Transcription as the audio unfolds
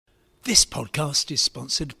This podcast is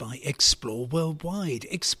sponsored by Explore Worldwide.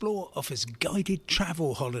 Explore offers guided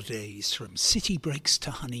travel holidays from city breaks to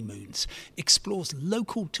honeymoons. Explore's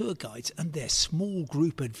local tour guides and their small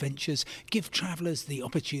group adventures give travellers the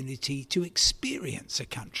opportunity to experience a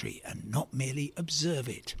country and not merely observe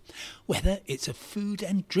it. Whether it's a food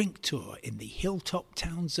and drink tour in the hilltop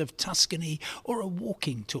towns of Tuscany or a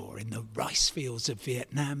walking tour in the rice fields of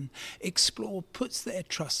Vietnam, Explore puts their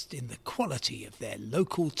trust in the quality of their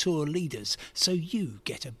local tour leaders so you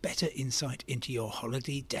get a better insight into your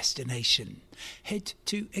holiday destination. Head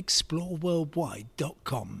to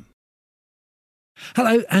exploreworldwide.com.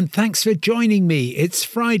 Hello and thanks for joining me. It's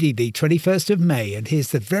Friday the 21st of May and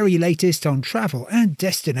here's the very latest on travel and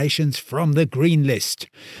destinations from the Green List.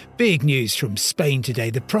 Big news from Spain today.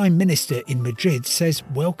 The Prime Minister in Madrid says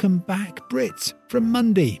welcome back Brits from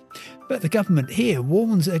Monday. But the government here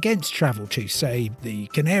warns against travel to, say, the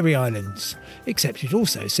Canary Islands. Except it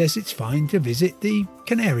also says it's fine to visit the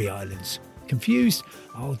Canary Islands. Confused?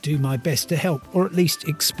 I'll do my best to help or at least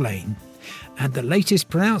explain. And the latest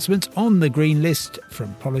pronouncements on the Green List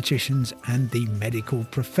from politicians and the medical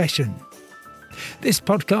profession. This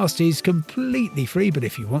podcast is completely free, but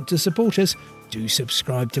if you want to support us, do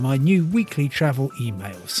subscribe to my new weekly travel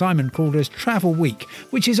email, Simon Calder's Travel Week,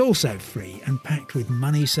 which is also free and packed with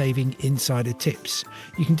money-saving insider tips.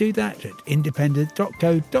 You can do that at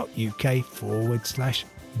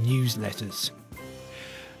independent.co.uk/newsletters.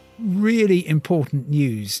 Really important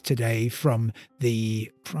news today from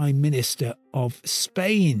the Prime Minister of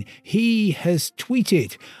Spain. He has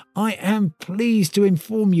tweeted, "I am pleased to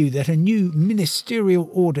inform you that a new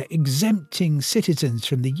ministerial order exempting citizens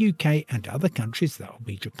from the UK and other countries, that will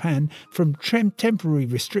be Japan, from temporary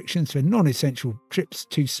restrictions for non-essential trips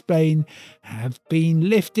to Spain have been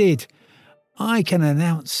lifted. I can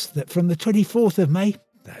announce that from the 24th of May,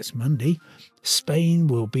 that's Monday, Spain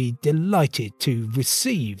will be delighted to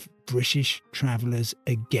receive British travellers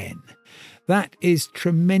again." That is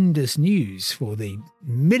tremendous news for the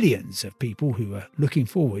millions of people who are looking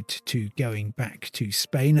forward to going back to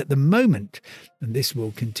Spain at the moment, and this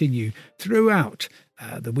will continue throughout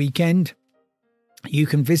the weekend. You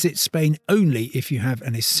can visit Spain only if you have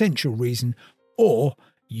an essential reason or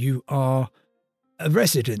you are a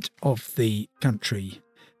resident of the country.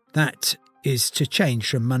 That is to change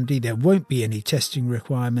from Monday. There won't be any testing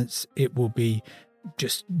requirements. It will be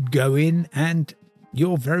just go in and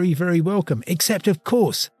you're very, very welcome. Except, of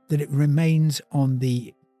course, that it remains on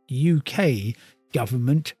the UK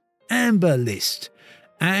government amber list.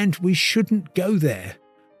 And we shouldn't go there.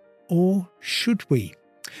 Or should we?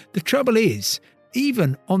 The trouble is,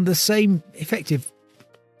 even on the same effective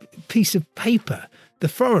piece of paper, the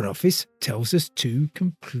Foreign Office tells us two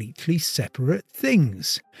completely separate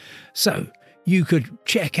things. So you could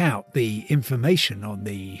check out the information on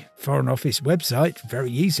the Foreign Office website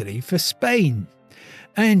very easily for Spain.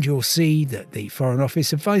 And you'll see that the Foreign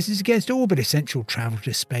Office advises against all but essential travel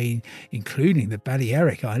to Spain, including the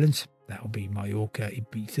Balearic Islands. That will be Mallorca,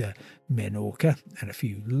 Ibiza, Menorca, and a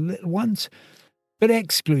few little ones, but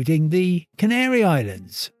excluding the Canary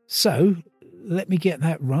Islands. So, let me get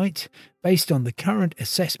that right. Based on the current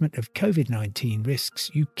assessment of COVID-19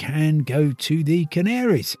 risks, you can go to the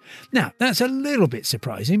Canaries. Now, that's a little bit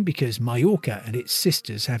surprising because Mallorca and its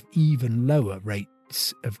sisters have even lower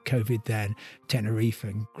rates of COVID than Tenerife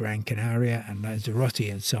and Gran Canaria and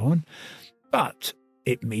Lanzarote and so on. But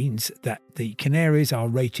it means that the Canaries are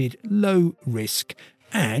rated low risk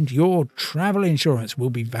and your travel insurance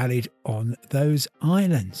will be valid on those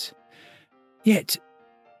islands. Yet,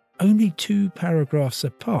 only 2 paragraphs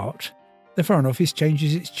apart, the Foreign Office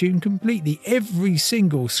changes its tune completely. Every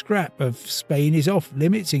single scrap of Spain is off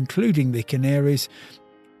limits, including the Canaries,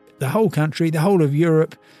 the whole country, the whole of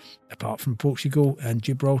Europe, apart from Portugal and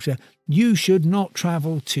Gibraltar. You should not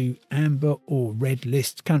travel to amber or red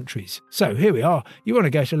list countries. So here we are. You want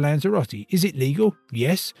to go to Lanzarote. Is it legal?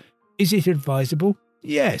 Yes. Is it advisable?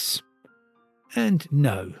 Yes. And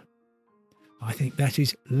no. I think that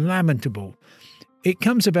is lamentable. It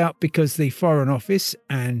comes about because the Foreign Office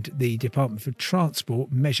and the Department for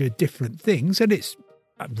Transport measure different things, and it's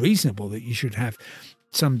reasonable that you should have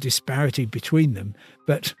some disparity between them.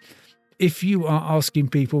 But if you are asking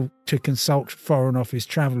people to consult Foreign Office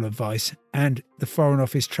travel advice and the Foreign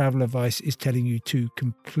Office travel advice is telling you two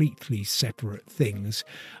completely separate things,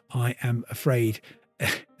 I am afraid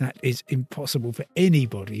that is impossible for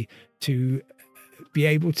anybody to be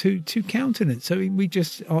able to countenance. So we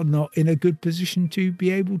just are not in a good position to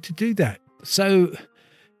be able to do that. So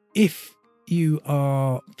if you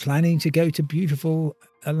are planning to go to beautiful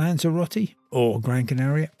Lanzarote or Gran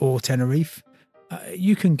Canaria or Tenerife,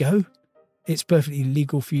 you can go. It's perfectly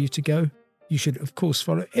legal for you to go. You should, of course,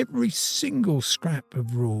 follow every single scrap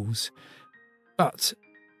of rules. But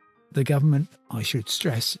the government, I should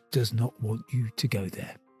stress, does not want you to go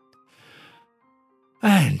there.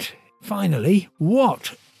 And finally,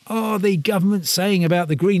 what are the government saying about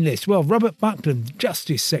the Green List? Well, Robert Buckland,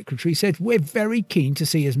 Justice Secretary, said we're very keen to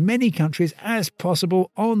see as many countries as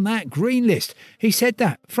possible on that Green List. He said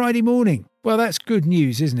that Friday morning. Well, that's good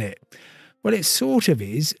news, isn't it? Well, it sort of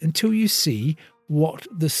is until you see what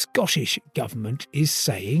the Scottish Government is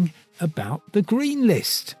saying about the Green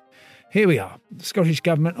List. Here we are. The Scottish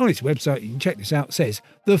Government, on its website, you can check this out, says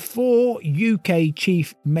the 4 UK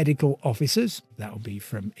chief medical officers, that will be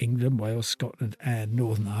from England, Wales, Scotland and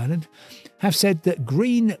Northern Ireland, have said that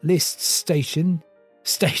Green List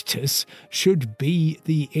status should be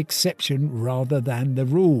the exception rather than the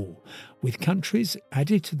rule, with countries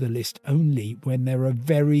added to the list only when there are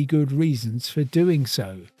very good reasons for doing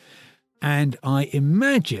so. And I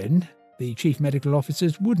imagine the chief medical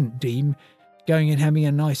officers wouldn't deem going and having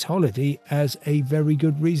a nice holiday as a very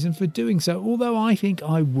good reason for doing so, although I think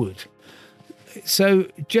I would. So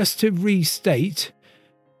just to restate,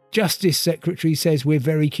 Justice Secretary says we're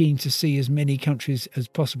very keen to see as many countries as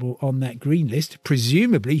possible on that Green List.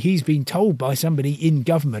 Presumably he's been told by somebody in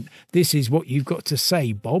government, this is what you've got to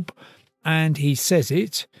say, Bob, and he says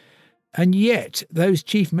it. And yet those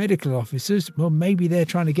chief medical officers, well, maybe they're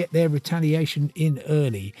trying to get their retaliation in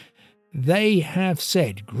early. They have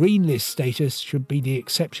said Green List status should be the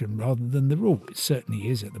exception rather than the rule. It certainly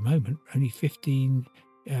is at the moment. Only 15,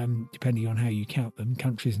 depending on how you count them,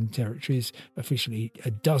 countries and territories, officially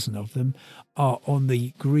a dozen of them, are on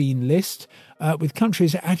the Green List, with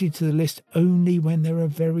countries added to the list only when there are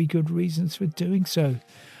very good reasons for doing so.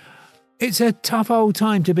 It's a tough old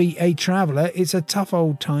time to be a traveller. It's a tough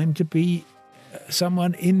old time to be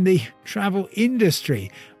someone in the travel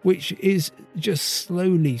industry, which is just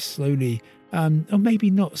slowly, or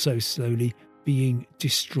maybe not so slowly, being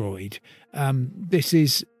destroyed. This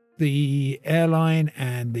is the airline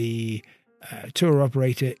and the tour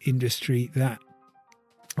operator industry that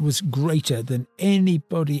was greater than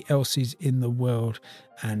anybody else's in the world,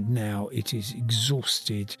 and now it is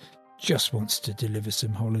exhausted, just wants to deliver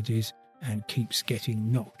some holidays, and keeps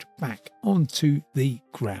getting knocked back onto the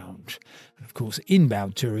ground. And of course,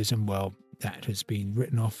 inbound tourism, well, that has been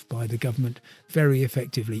written off by the government very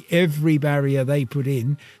effectively. Every barrier they put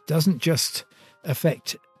in doesn't just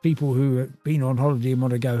affect people who have been on holiday and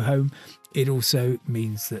want to go home. It also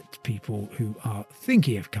means that people who are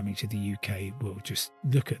thinking of coming to the UK will just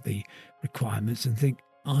look at the requirements and think,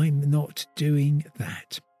 I'm not doing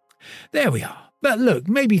that. There we are. But look,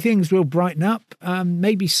 maybe things will brighten up.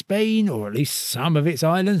 Maybe Spain, or at least some of its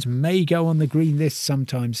islands, may go on the Green List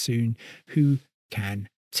sometime soon. Who can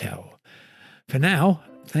tell? For now,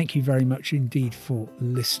 thank you very much indeed for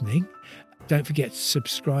listening. Don't forget to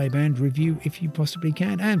subscribe and review if you possibly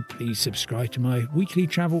can. And please subscribe to my weekly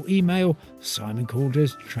travel email, Simon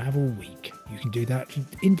Calder's Travel Week. You can do that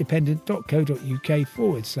at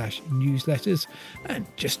independent.co.uk/newsletters. And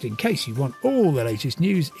just in case you want all the latest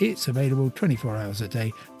news, it's available 24 hours a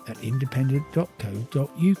day at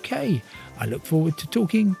independent.co.uk. I look forward to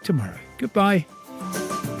talking tomorrow. Goodbye.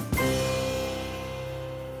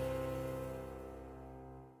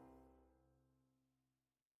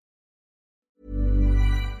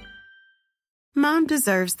 Mom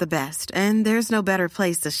deserves the best, and there's no better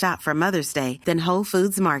place to shop for Mother's Day than Whole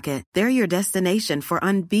Foods Market. They're your destination for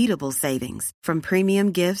unbeatable savings, from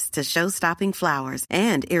premium gifts to show-stopping flowers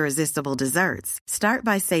and irresistible desserts. Start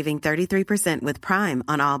by saving 33% with Prime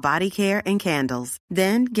on all body care and candles.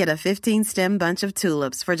 Then get a 15-stem bunch of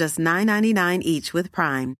tulips for just $9.99 each with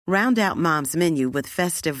Prime. Round out Mom's menu with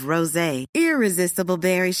festive rosé, irresistible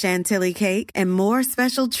berry chantilly cake, and more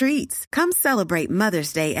special treats. Come celebrate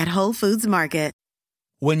Mother's Day at Whole Foods Market.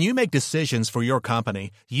 When you make decisions for your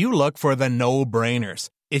company, you look for the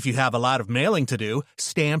no-brainers. If you have a lot of mailing to do,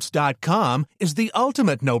 Stamps.com is the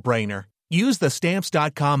ultimate no-brainer. Use the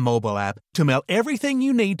Stamps.com mobile app to mail everything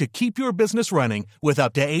you need to keep your business running with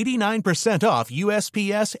up to 89% off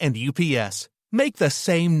USPS and UPS. Make the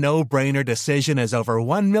same no-brainer decision as over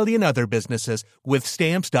 1 million other businesses with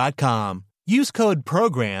Stamps.com. Use code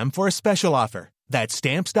PROGRAM for a special offer. That's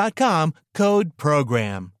Stamps.com, code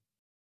PROGRAM.